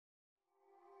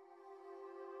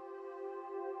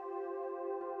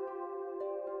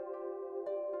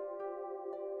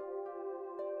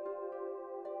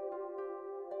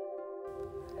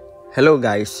Hello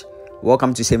guys,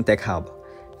 welcome to Same Tech Hub.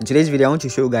 In today's video I want to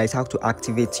show you guys how to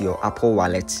activate your Apple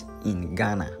Wallet in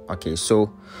Ghana. Okay, so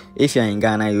if you're in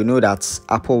Ghana, you know that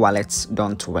Apple Wallets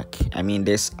don't work. I mean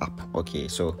this app. Okay,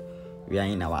 so we are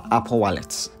in our Apple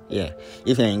Wallets. Yeah,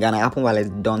 if you're in Ghana, Apple Wallets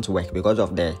don't work because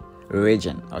of the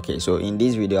region. Okay, so in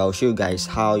this video I'll show you guys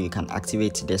how you can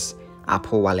activate this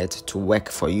Apple Wallet to work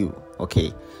for you.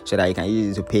 Okay, so that you can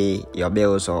use it to pay your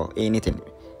bills or anything.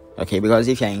 Okay, because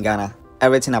if you're in Ghana,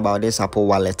 everything about this Apple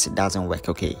Wallet doesn't work.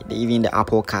 Okay, even the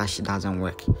Apple Cash doesn't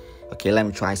work. Okay, let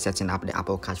me try setting up the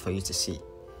Apple Cash for you to see.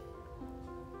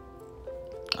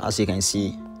 As you can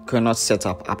see, cannot set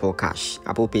up Apple Cash.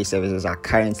 Apple Pay services are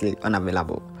currently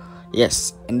unavailable.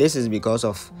 Yes, and this is because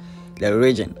of the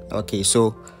region. Okay,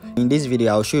 so in this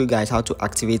video I'll show you guys how to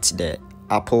activate the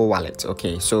Apple Wallet.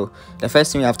 Okay, so the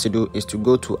first thing we have to do is to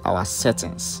go to our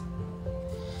settings.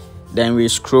 Then we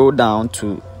scroll down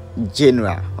to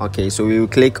general. Okay, so we will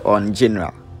click on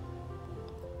general.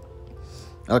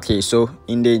 Okay, so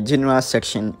in the general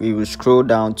section we will scroll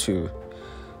down to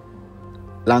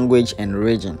language and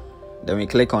region. Then we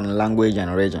click on language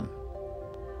and region.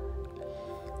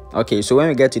 Okay, so when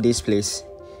we get to this place,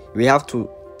 we have to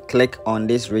click on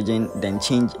this region, then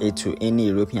change it to any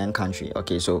European country.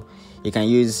 Okay, so you can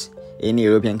use any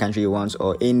European country you want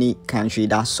or any country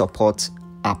that supports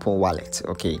Apple Wallet.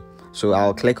 Okay, so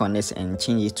I'll click on this and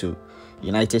change it to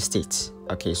United States.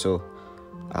 Okay, so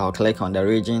I'll click on the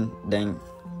region, then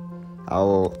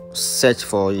I'll search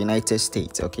for United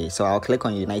States. Okay, so I'll click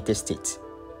on United States.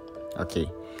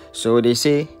 Okay, so they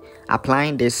say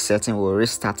applying this setting will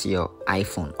restart your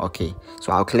iPhone. Okay,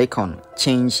 so I'll click on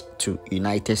change to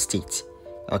United States.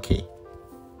 Okay,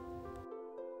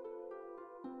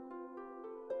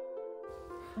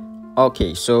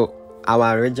 okay, so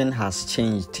our region has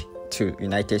changed to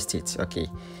United States. Okay,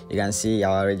 you can see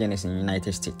our region is in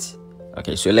United States.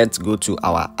 Okay, so let's go to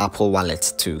our Apple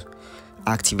Wallet to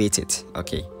activate it.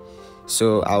 Okay,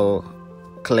 so I'll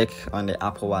click on the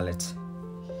Apple Wallet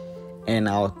and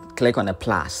I'll click on the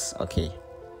plus. Okay,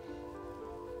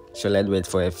 so let's wait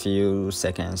for a few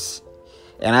seconds,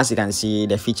 and as you can see,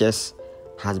 the features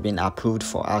has been approved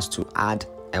for us to add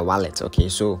a wallet. Okay,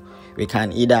 so we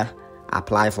can either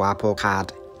apply for Apple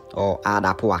Card or add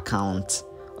Apple account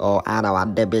or add our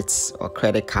debits or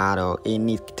credit card or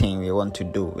anything we want to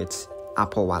do with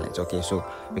Apple Wallet. Okay, so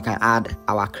we can add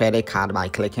our credit card by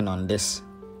clicking on this.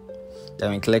 Then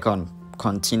we click on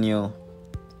continue.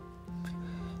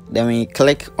 Then we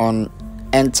click on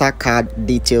enter card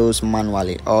details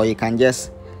manually, or you can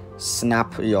just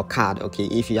snap your card. Okay,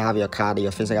 if you have your card,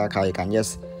 your physical card, you can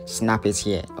just snap it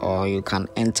here, or you can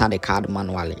enter the card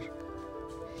manually.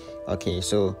 Okay,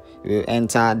 so we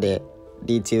enter the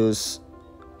details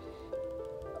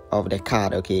of the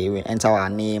card. Okay, we enter our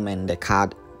name and the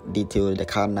card detail, the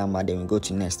card number, then we go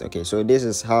to next. Okay, so this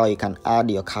is how you can add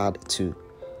your card to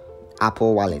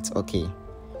Apple Wallet. Okay,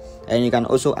 and you can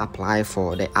also apply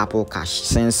for the Apple Cash.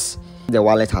 Since the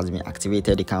wallet has been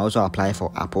activated, you can also apply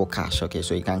for Apple Cash. Okay,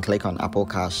 so you can click on Apple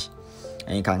Cash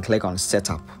and you can click on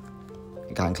setup.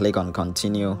 You can click on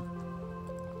continue.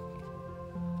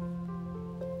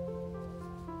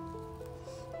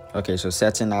 Okay, so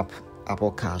setting up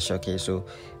Apple Cash. Okay, so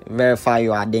verify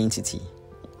your identity.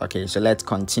 Okay, so let's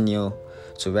continue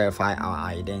to verify our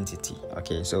identity.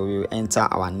 Okay, so we will enter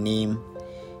our name,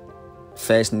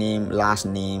 first name, last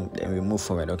name, then we move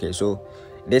forward. Okay, so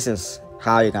this is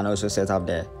how you can also set up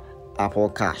the Apple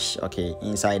Cash, okay,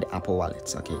 inside Apple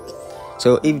Wallet. Okay,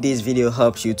 so if this video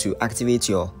helps you to activate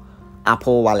your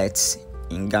Apple Wallet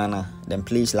in Ghana, then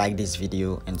please like this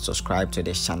video and subscribe to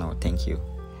this channel. Thank you.